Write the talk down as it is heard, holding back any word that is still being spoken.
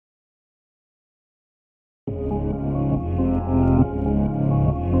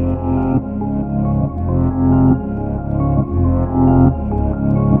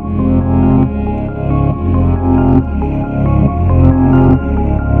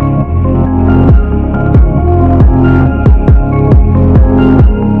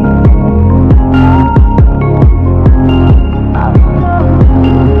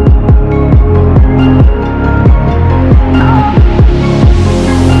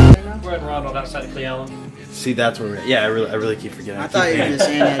outside of Clay Allen. See, that's where we're at. Yeah, I really keep forgetting. I thought you were just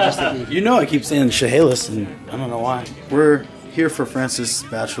saying that just to be... You know I keep saying Chehalis, and I don't know why. We're here for Francis'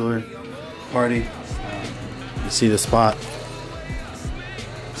 bachelor party. You see the spot.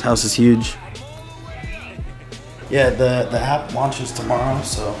 This house is huge. Yeah, the app launches tomorrow,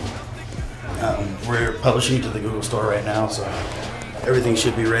 so we're publishing to the Google Store right now, so everything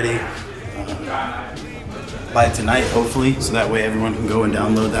should be ready by tonight, hopefully, so that way everyone can go and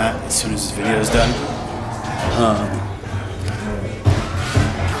download that as soon as this video is done.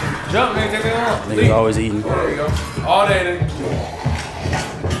 Jump, man, take it on. Niggas always eating. There you go. All day then.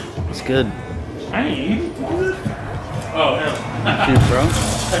 It's good. I ain't eating. Oh, hell. Shoot, bro.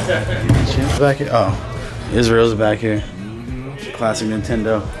 Back here. Oh, Israel's back here. Classic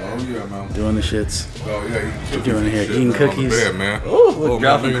Nintendo. Oh, yeah, man. Doing the shits. Oh, yeah. What you doing here? Eating cookies. Bed, man. Ooh,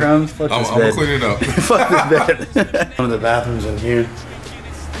 dropping crumbs. Fuck this bed. I'm gonna clean it up. Fuck this bed. One of the bathrooms in here.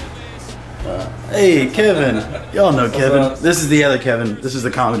 Hey, Kevin. Y'all know Kevin. This is the other Kevin. This is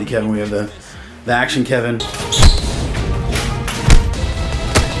the comedy Kevin. We have the action Kevin.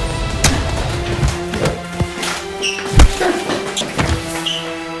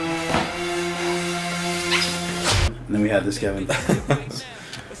 And then we have this Kevin.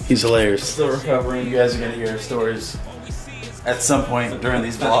 He's hilarious. Still recovering. You guys are gonna hear stories at some point during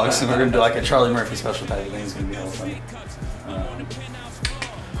these vlogs, and we're gonna do like a Charlie Murphy special type of thing. It's gonna be hella funny.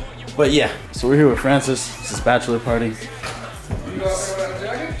 But yeah, so we're here with Francis. It's his bachelor party.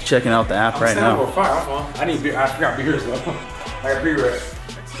 Checking out the app right now. I need beer. I forgot beers though. I got beer ready.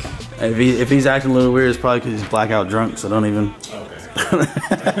 If he's acting a little weird, it's probably because he's blackout drunk. So don't even. Okay.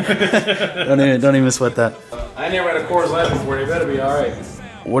 don't even sweat that. I ain't never had a Coors Light before. They better be all right.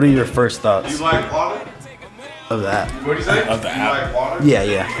 What are your first thoughts? You like water? Of that? What do you say? Of the app. You like water?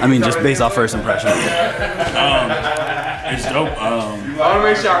 Yeah. I mean, just based off first impression. It's dope. I want to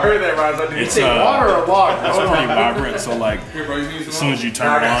make sure I heard that right. Did you say water or water? It's pretty vibrant. So like, as soon as you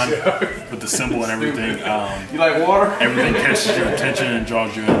turn it on with the symbol and everything, you like water? everything catches your attention and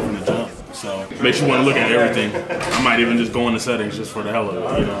draws you in from the jump. So makes you want to look at everything. I might even just go into settings just for the hell of it.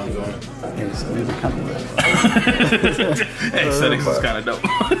 You know what I'm saying? Okay, so these are kind of Hey, settings is kind of dope.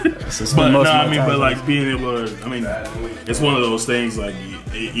 But no, I mean, but like being able to, I mean, it's one of those things like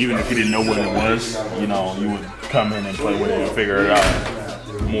even if you didn't know what it was, you know, you would come in and play with it and figure it out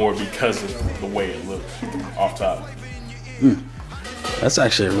more because of the way it looks off top. That's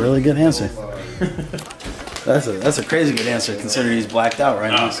actually a really good answer. That's a crazy good answer considering he's blacked out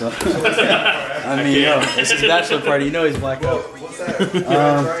right now. So I mean, it's his bachelor party. You know he's blacked out.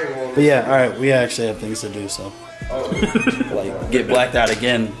 But yeah, all right. We actually have things to do, so like get blacked out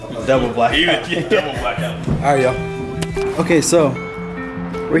again, double blacked out. Double blackout. All right, y'all. Okay, so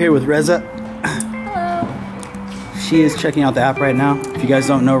we're here with Reza. Hello. She is checking out the app right now. If you guys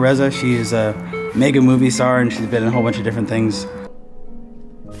don't know Reza, she is a mega movie star and she's been in a whole bunch of different things.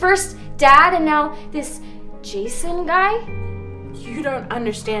 First Dad and now this Jason guy? You don't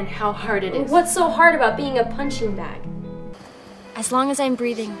understand how hard it is. What's so hard about being a punching bag? As long as I'm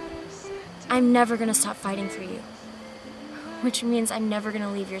breathing, I'm never gonna stop fighting for you. Which means I'm never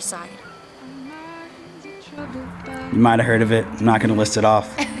gonna leave your side. You might have heard of it. I'm not gonna list it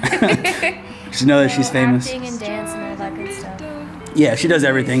off. Just know that she's famous. Acting and dance and all that good stuff. Yeah, she does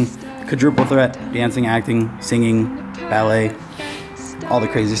everything. Quadruple threat, dancing, acting, singing, ballet, all the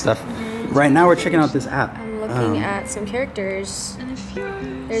crazy stuff. Right now we're checking out this app. I'm looking at some characters.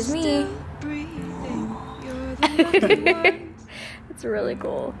 There's me. It's really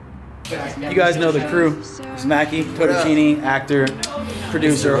cool. You guys know the crew. It's Mackie, Totocini, actor,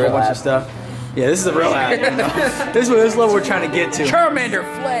 producer, a whole bunch of stuff. Yeah, this is a real app. You know? This is level we're trying to get to. Charmander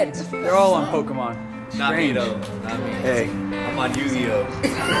fled. They're all on Pokemon. Not me though. Not me. Hey. I'm on Yu-Gi-Oh.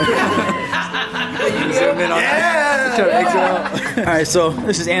 Yeah! Alright, so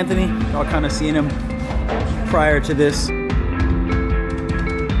this is Anthony. Y'all kind of seen him prior to this.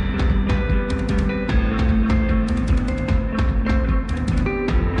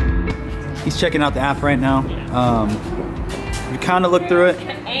 He's checking out the app right now. You kind of look through it.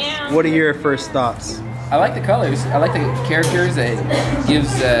 What are your first thoughts? I like the colors. I like the characters. It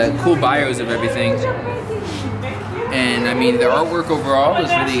gives cool bios of everything. And I mean, the artwork overall is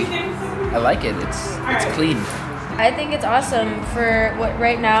really, I like it. It's clean. I think it's awesome for what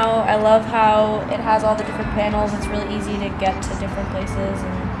right now. I love how it has all the different panels. It's really easy to get to different places,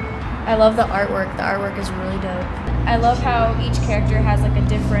 and I love the artwork. The artwork is really dope. I love how each character has like a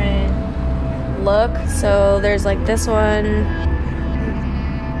different look. So there's like this one,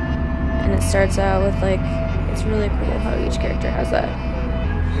 and it starts out with like, it's really cool how each character has that.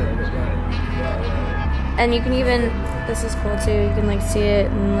 And you can even, this is cool too, you can like see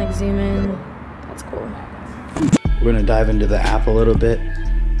it and like zoom in. it's cool. We're gonna dive into the app a little bit.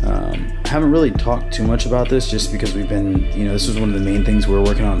 I haven't really talked too much about this just because we've been, this was one of the main things we were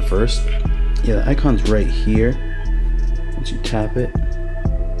working on first. Yeah, the icon's right here. Once you tap it.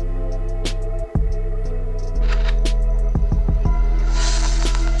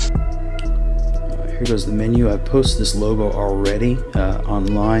 Here goes the menu. I've posted this logo already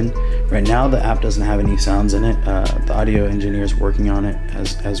online. Right now the app doesn't have any sounds in it. The audio engineer is working on it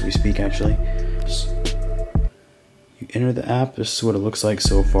as we speak actually. You enter the app, this is what it looks like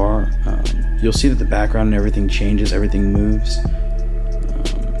so far. You'll see that the background and everything changes, everything moves.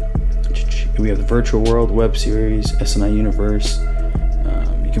 We have the virtual world, web series, SNI universe.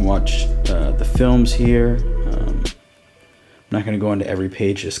 You can watch the films here. I'm not going to go into every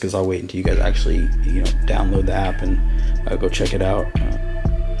page just because I'll wait until you guys actually download the app and go check it out.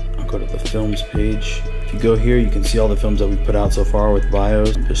 I'll go to the films page. If you go here, you can see all the films that we've put out so far with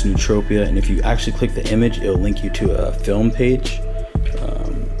bios. There's Neutropia, and if you actually click the image, it'll link you to a film page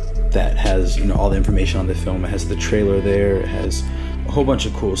that has all the information on the film. It has the trailer there. It has a whole bunch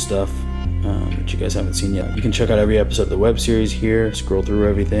of cool stuff that you guys haven't seen yet. You can check out every episode of the web series here. Scroll through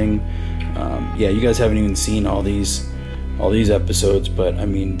everything. Yeah, you guys haven't even seen all these episodes, but I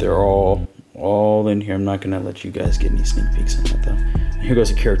mean they're all in here. I'm not gonna let you guys get any sneak peeks on that though. Here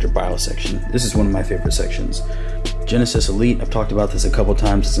goes the character bio section. This is one of my favorite sections. Genesis Elite, I've talked about this a couple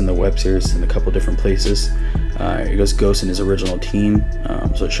times. It's in the web series in a couple different places. Here goes Ghost and his original team.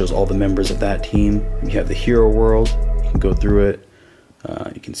 So it shows all the members of that team. You have the hero world. You can go through it.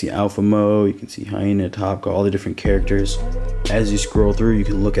 You can see Alpha Mo, you can see Hyena, Topka, all the different characters. As you scroll through, you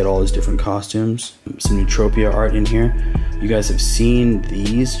can look at all his different costumes. Some Neutropia art in here. You guys have seen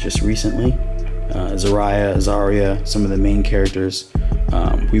these just recently. Zarya, Azaria, some of the main characters.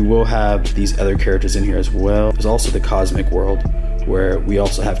 We will have these other characters in here as well. There's also the Cosmic World, where we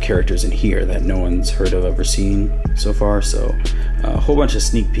also have characters in here that no one's heard of, ever seen so far. So a whole bunch of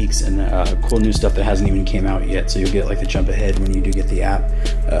sneak peeks and cool new stuff that hasn't even came out yet. So you'll get like the jump ahead when you do get the app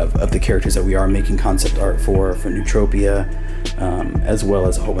of the characters that we are making concept art for Neutropia, as well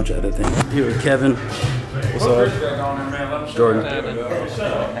as a whole bunch of other things. Here with Kevin. What's up? Jordan.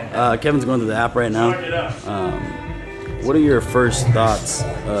 Kevin's going through the app right now. What are your first thoughts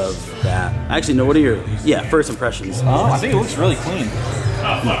of that? Actually, no, what are your first impressions? I think it looks really clean.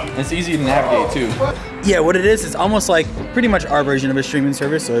 It's easy to navigate too. Yeah, what it is, it's almost like pretty much our version of a streaming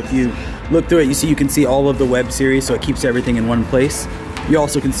service. So if you look through it, you can see all of the web series, so it keeps everything in one place. You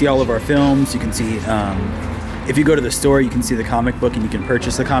also can see all of our films. You can see, if you go to the store, you can see the comic book and you can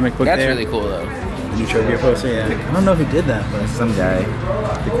purchase the comic book there. That's really cool though. The Neutropia poster, yeah. I don't know who did that, but some guy.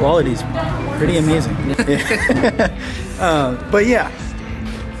 The quality's pretty amazing. But yeah,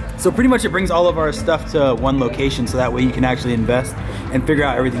 so pretty much it brings all of our stuff to one location, so that way you can actually invest and figure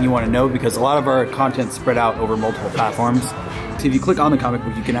out everything you want to know, because a lot of our content's spread out over multiple platforms. So if you click on the comic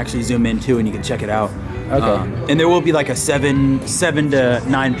book, you can actually zoom in too and you can check it out. Okay. And there will be like a 7 to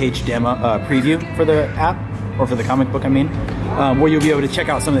 9 page demo preview for the app, or for the comic book I mean, where you'll be able to check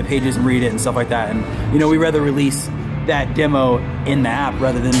out some of the pages and read it and stuff like that. And we rather release that demo in the app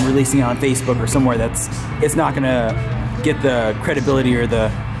rather than releasing it on Facebook or somewhere it's not gonna get the credibility or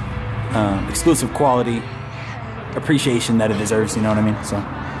the exclusive quality appreciation that it deserves, you know what I mean? So.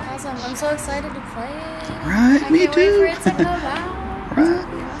 Awesome, I'm so excited to play it. Right, me too. I can't wait for it to come out. Right.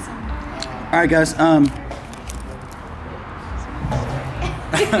 Awesome. Alright guys,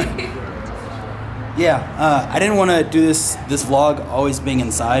 yeah, I didn't want to do this vlog always being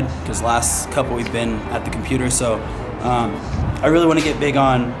inside, because last couple we've been at the computer, so I really want to get big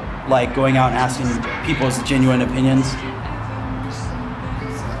on like going out and asking people's genuine opinions.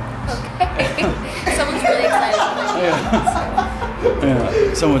 Okay. Someone's really excited to play the game.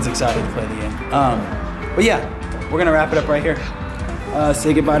 Yeah, someone's excited to play the game. But yeah, we're gonna wrap it up right here.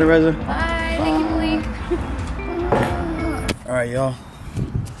 Say goodbye to Reza. Bye. Thank you, Malik. All right, y'all.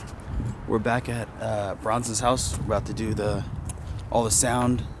 We're back at Bronson's house. We're about to do all the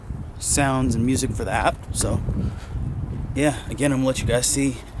sounds and music for the app. So yeah, again, I'm gonna let you guys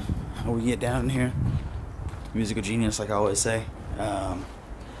see how we get down in here. Musical genius, like I always say.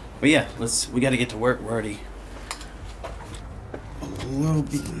 But yeah, we got to get to work. We're already a little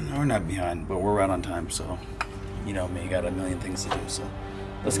we're not behind, but we're right on time. So you know me, got a million things to do. So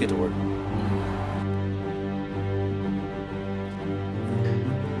let's get to work.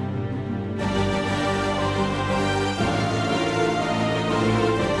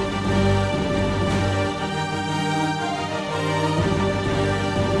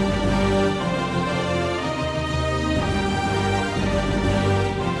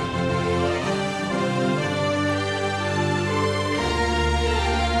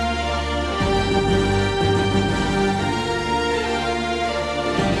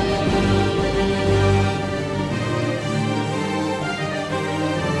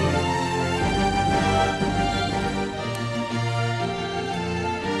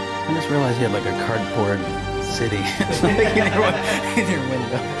 I just realized you had like a cardboard city in your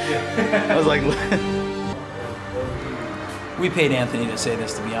window. I was like, we paid Anthony to say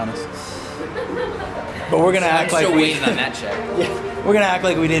this, to be honest. But we're gonna act like still we waiting on that check. we're gonna act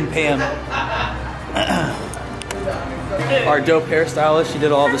like we didn't pay him. Our dope hairstylist, she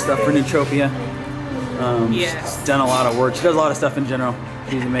did all the stuff for Neutropia. Yes. She's done a lot of work. She does a lot of stuff in general.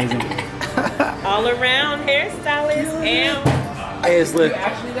 She's amazing. All around hairstylist and Hey, it's lit.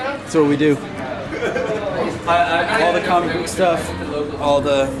 That's what we do. All the comic book stuff, all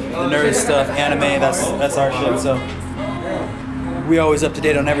the nerd stuff, anime, that's our shit. So we always up to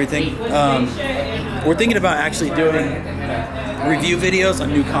date on everything. We're thinking about actually doing review videos on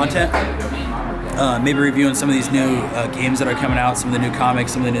new content. Maybe reviewing some of these new games that are coming out, some of the new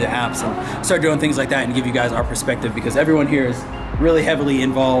comics, some of the new apps, and start doing things like that and give you guys our perspective, because everyone here is really heavily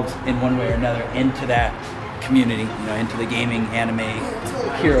involved in one way or another into that community, you know, into the gaming, anime,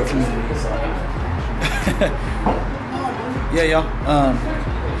 hero community. So. Yeah, y'all.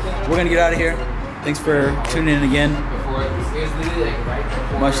 We're gonna get out of here. Thanks for tuning in again.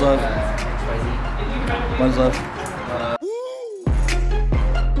 Much love. Much love.